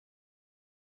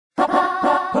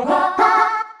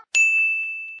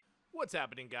What's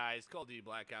happening, guys? Call of Duty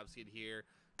Black Ops Kid here,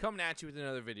 coming at you with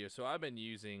another video. So I've been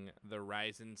using the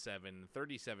Ryzen 7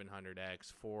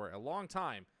 3700X for a long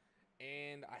time,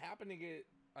 and I happened to get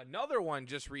another one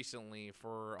just recently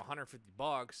for 150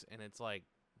 bucks, and it's like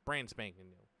brand spanking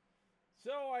new.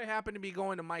 So I happen to be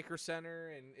going to Micro Center,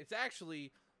 and it's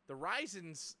actually the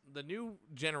Ryzen's, the new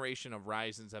generation of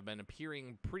Ryzen's have been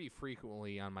appearing pretty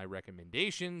frequently on my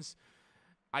recommendations.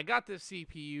 I got this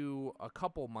CPU a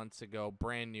couple months ago,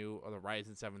 brand new, the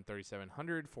Ryzen 7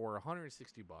 3700 for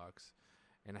 160 bucks,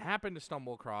 and I happened to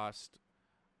stumble across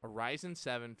a Ryzen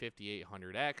 7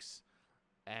 5800X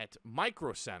at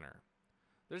Micro Center.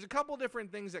 There's a couple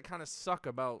different things that kind of suck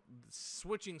about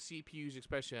switching CPUs,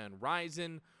 especially on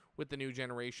Ryzen with the new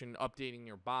generation, updating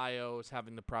your BIOS,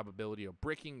 having the probability of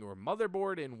bricking your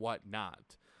motherboard and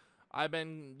whatnot. I've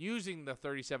been using the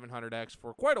 3700X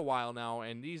for quite a while now,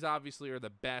 and these obviously are the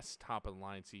best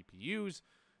top-of-the-line CPUs.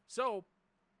 So,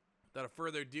 without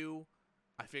further ado,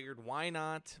 I figured why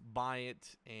not buy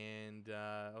it, and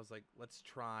I was like, let's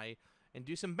try and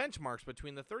do some benchmarks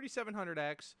between the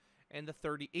 3700X and the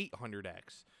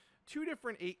 3800X. Two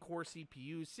different 8-core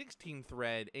CPUs,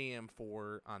 16-thread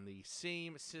AM4 on the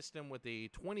same system with a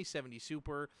 2070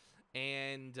 Super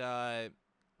and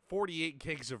 48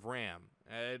 gigs of RAM.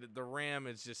 The RAM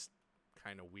is just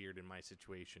kind of weird in my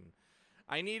situation.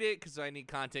 I need it because I need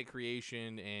content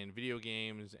creation and video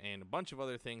games and a bunch of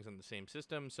other things on the same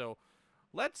system. So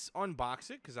let's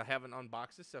unbox it because I haven't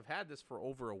unboxed this. I've had this for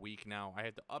over a week now. I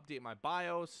had to update my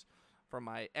BIOS from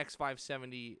my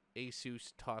X570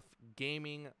 Asus TUF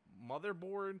Gaming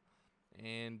motherboard.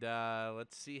 And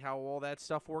let's see how all that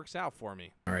stuff works out for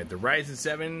me. All right, the Ryzen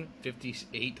 7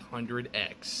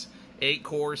 5800X.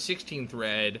 8-core,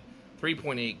 16-thread,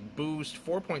 3.8 boost,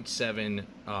 4.7.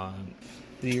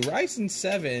 The Ryzen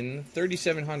 7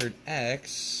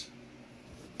 3700X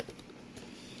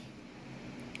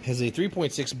has a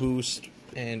 3.6 boost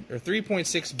and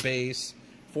 3.6 base,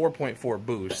 4.4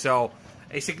 boost. So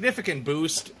a significant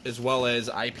boost as well as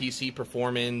IPC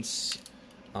performance.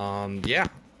 Yeah,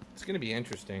 it's gonna be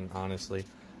interesting, honestly.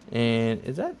 And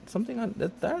is that something on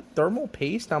that thermal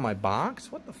paste on my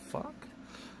box? What the fuck?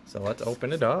 So let's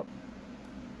open it up.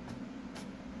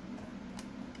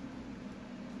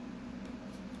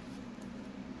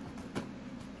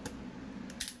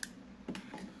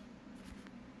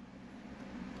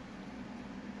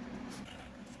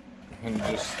 And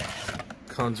it just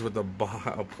comes with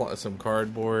some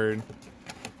cardboard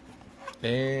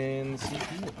and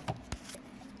CPU.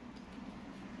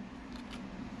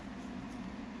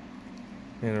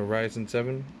 And a Ryzen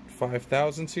 7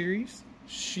 5000 series.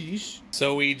 Sheesh.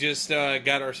 So we just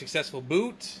got our successful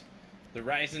boot. The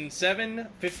Ryzen 7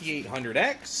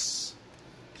 5800X.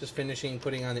 Just finishing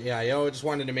putting on the AIO. Just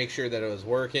wanted to make sure that it was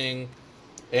working.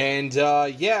 And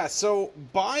yeah, so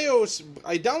BIOS,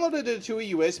 I downloaded it to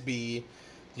a USB.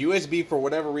 USB, for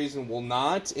whatever reason, will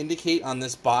not indicate on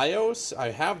this BIOS.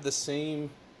 I have the same.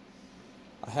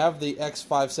 I have the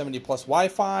X570 Plus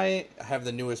Wi-Fi. I have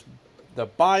the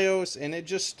BIOS, and it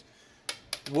just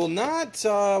will not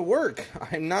work.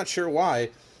 I'm not sure why.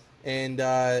 And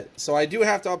so I do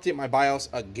have to update my BIOS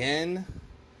again.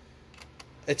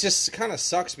 It just kind of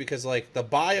sucks because like the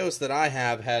BIOS that I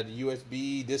have had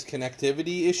USB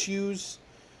disconnectivity issues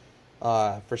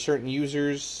for certain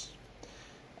users.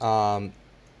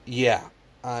 Yeah,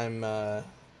 I'm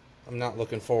not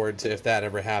looking forward to if that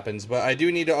ever happens, but I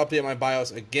do need to update my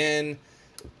BIOS again.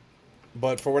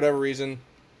 But for whatever reason,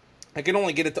 I can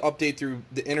only get it to update through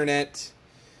the internet.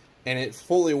 And it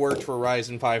fully worked for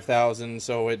Ryzen 5000,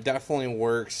 so it definitely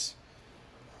works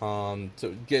to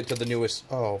get to the newest.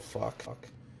 Oh, fuck.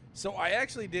 So I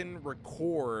actually didn't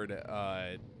record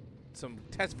some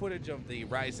test footage of the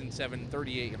Ryzen 7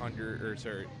 3800, or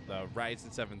sorry, the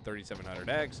Ryzen 7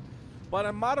 3700X. But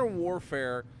on Modern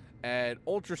Warfare at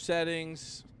ultra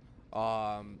settings,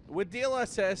 with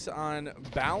DLSS on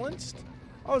balanced,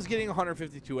 I was getting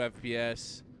 152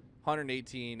 FPS.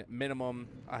 118 minimum.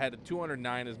 I had a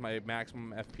 209 as my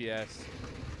maximum FPS.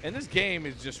 And this game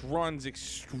just runs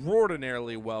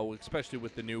extraordinarily well, especially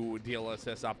with the new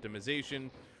DLSS optimization.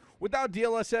 Without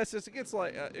DLSS, it gets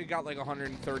like it got like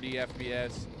 130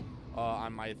 FPS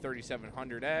on my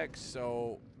 3700X.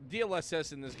 So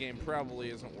DLSS in this game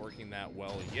probably isn't working that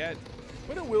well yet,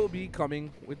 but it will be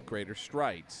coming with greater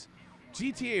strides.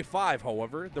 GTA 5,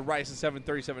 however, the Ryzen 7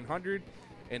 3700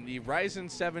 and the Ryzen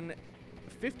 7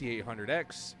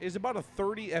 5800X is about a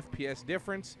 30 FPS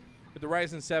difference, with the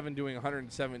Ryzen 7 doing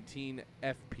 117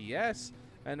 FPS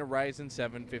and the Ryzen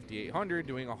 7 5800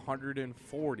 doing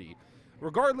 140.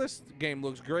 Regardless, the game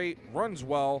looks great, runs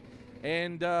well,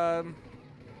 and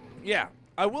yeah,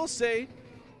 I will say,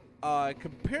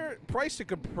 compare price to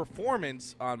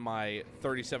performance on my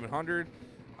 3700.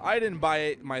 I didn't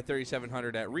buy my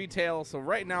 3700 at retail, so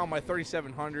right now my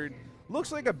 3700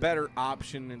 looks like a better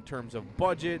option in terms of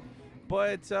budget.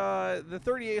 But the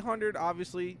 3800,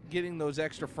 obviously, getting those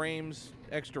extra frames,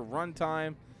 extra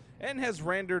runtime, and has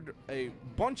rendered a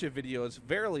bunch of videos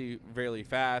very, very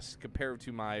fast compared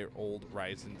to my old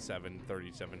Ryzen 7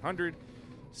 3700.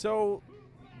 So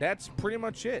that's pretty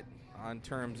much it on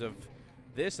terms of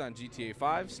this on GTA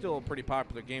 5. Still a pretty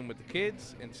popular game with the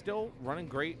kids and still running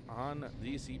great on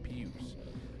these CPUs.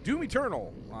 Doom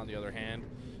Eternal, on the other hand,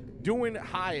 doing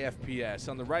high FPS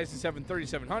on the Ryzen 7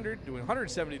 3700, doing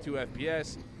 172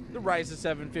 FPS. The Ryzen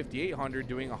 7 5800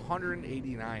 doing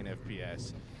 189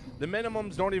 FPS. The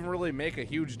minimums don't even really make a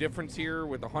huge difference here,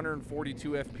 with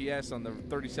 142 FPS on the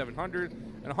 3700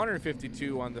 and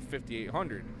 152 on the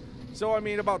 5800. So, I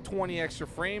mean, about 20 extra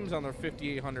frames on the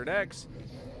 5800X.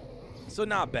 So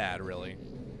not bad, really.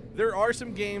 There are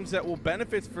some games that will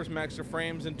benefit from some extra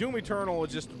frames, and Doom Eternal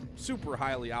is just super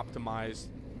highly optimized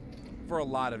for a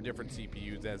lot of different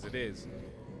CPUs as it is.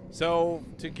 So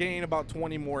to gain about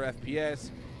 20 more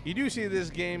FPS, you do see this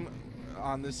game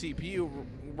on the CPU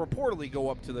reportedly go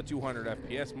up to the 200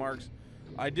 FPS marks.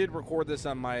 I did record this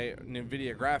on my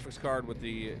NVIDIA graphics card with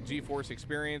the GeForce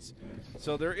Experience,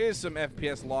 so there is some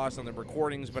FPS loss on the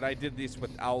recordings, but I did this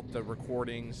without the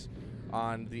recordings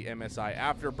on the MSI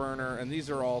Afterburner, and these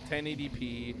are all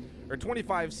 1080p or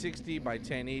 2560 by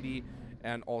 1080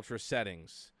 and ultra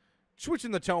settings.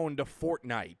 Switching the tone to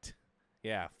Fortnite.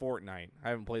 Yeah, Fortnite. I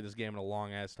haven't played this game in a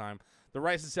long ass time. The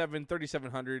Ryzen 7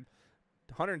 3700,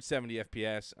 170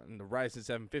 FPS, and the Ryzen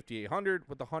 7 5800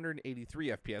 with 183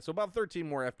 FPS. So about 13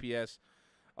 more FPS.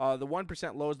 The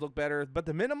 1% lows look better, but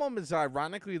the minimum is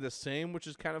ironically the same, which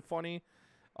is kind of funny.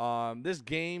 This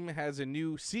game has a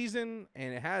new season,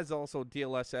 and it has also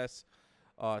DLSS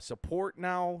support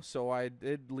now, so I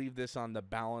did leave this on the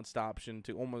balanced option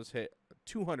to almost hit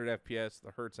 200 FPS,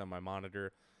 the hertz on my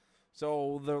monitor.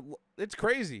 So it's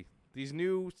crazy. These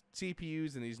new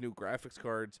CPUs and these new graphics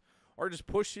cards are just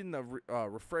pushing the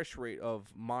refresh rate of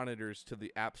monitors to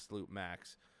the absolute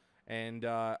max. And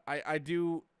I'm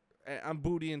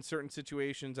booty in certain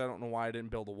situations. I don't know why I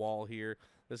didn't build a wall here.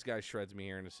 This guy shreds me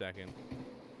here in a second.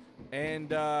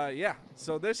 And yeah,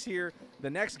 so this here, the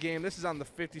next game, this is on the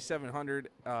 5700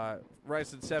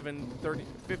 Ryzen 7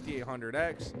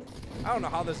 5800X. I don't know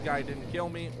how this guy didn't kill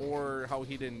me or how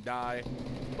he didn't die,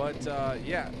 but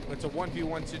yeah, it's a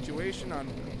 1v1 situation on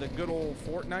the good old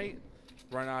Fortnite.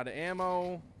 Run out of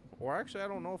ammo, or actually I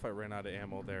don't know if I ran out of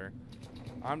ammo there.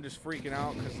 I'm just freaking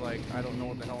out because, like, I don't know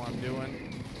what the hell I'm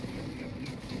doing.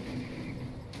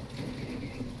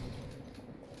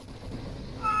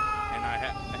 And I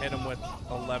hit him with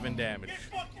 11 damage.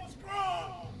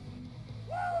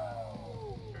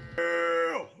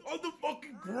 Yeah, I'm the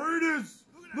fucking greatest.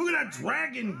 Look at that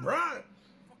dragon, bruh.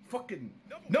 Fucking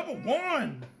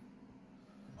 #1.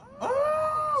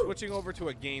 Oh! Switching over to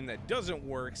a game that doesn't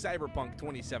work, Cyberpunk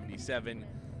 2077.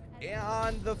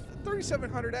 And the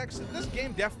 3700X, this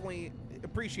game definitely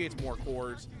appreciates more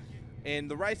cores. And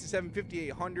the Ryzen 7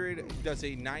 5800 does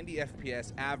a 90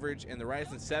 FPS average, and the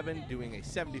Ryzen 7 doing a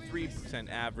 73%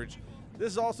 average.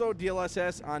 This is also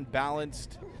DLSS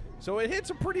unbalanced, so it hits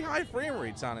a pretty high frame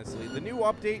rates, honestly. The new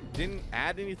update didn't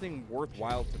add anything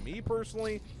worthwhile to me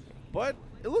personally, but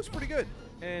it looks pretty good.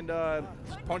 And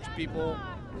just punching people,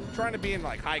 trying to be in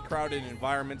like high crowded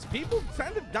environments. People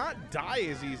tend to not die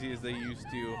as easy as they used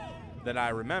to that I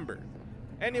remember.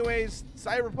 Anyways,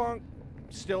 Cyberpunk,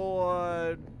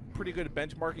 still pretty good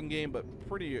benchmarking game, but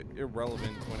pretty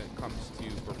irrelevant when it comes to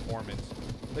performance.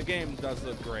 The game does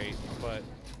look great, but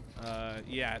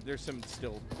yeah, there's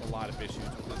still a lot of issues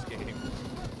with this game.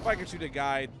 If I can shoot a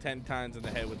guy 10 times in the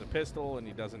head with a pistol and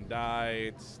he doesn't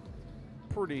die, it's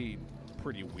pretty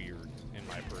weird in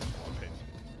my personal opinion.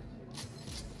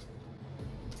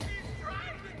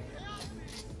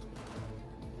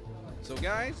 So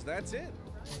guys, that's it.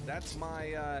 That's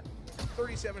my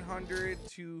 3700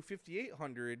 to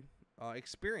 5800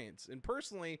 experience. And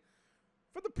personally,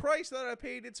 for the price that I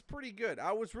paid, it's pretty good.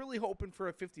 I was really hoping for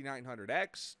a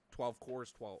 5900X, 12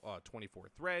 cores, 24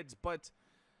 threads, but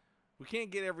we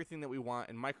can't get everything that we want,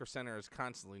 and Micro Center is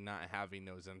constantly not having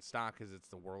those in stock because it's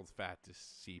the world's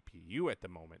fastest CPU at the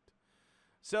moment.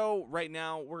 So right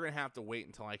now, we're going to have to wait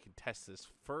until I can test this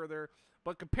further.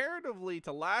 But comparatively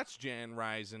to last gen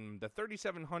Ryzen, the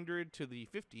 3700 to the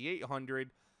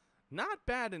 5800, not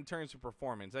bad in terms of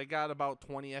performance. I got about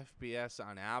 20 FPS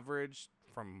on average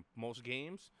from most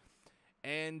games.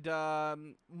 And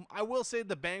I will say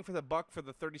the bang for the buck for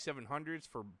the 3700s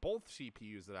for both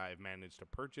CPUs that I've managed to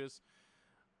purchase.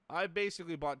 I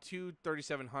basically bought two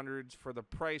 3700s for the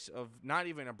price of not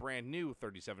even a brand new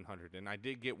 3700, and I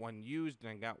did get one used, and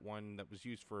I got one that was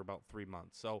used for about 3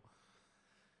 months. So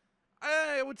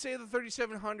I would say the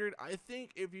 3700, I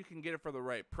think if you can get it for the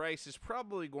right price, is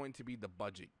probably going to be the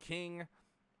budget king.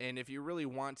 And if you really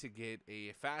want to get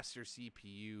a faster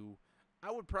CPU,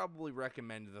 I would probably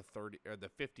recommend the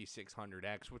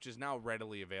 5600X, which is now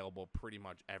readily available pretty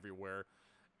much everywhere,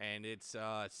 and it's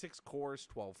 6 cores,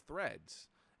 12 threads.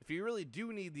 If you really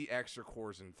do need the extra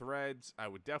cores and threads, I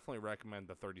would definitely recommend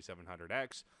the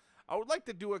 3700X. I would like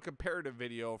to do a comparative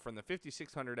video from the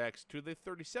 5600X to the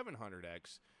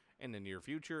 3700X in the near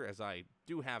future, as I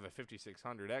do have a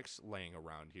 5600X laying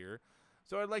around here.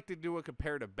 So I'd like to do a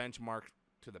comparative benchmark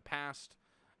to the past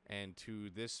and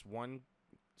to this one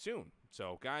soon.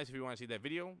 So guys, if you want to see that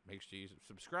video, make sure you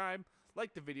subscribe.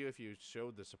 Like the video if you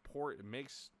showed the support. It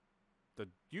makes the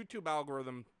YouTube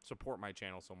algorithm support my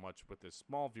channel so much with this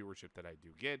small viewership that I do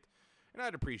get, and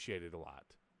I'd appreciate it a lot.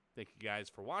 Thank you guys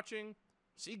for watching.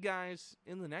 See you guys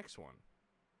in the next one.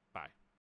 Bye.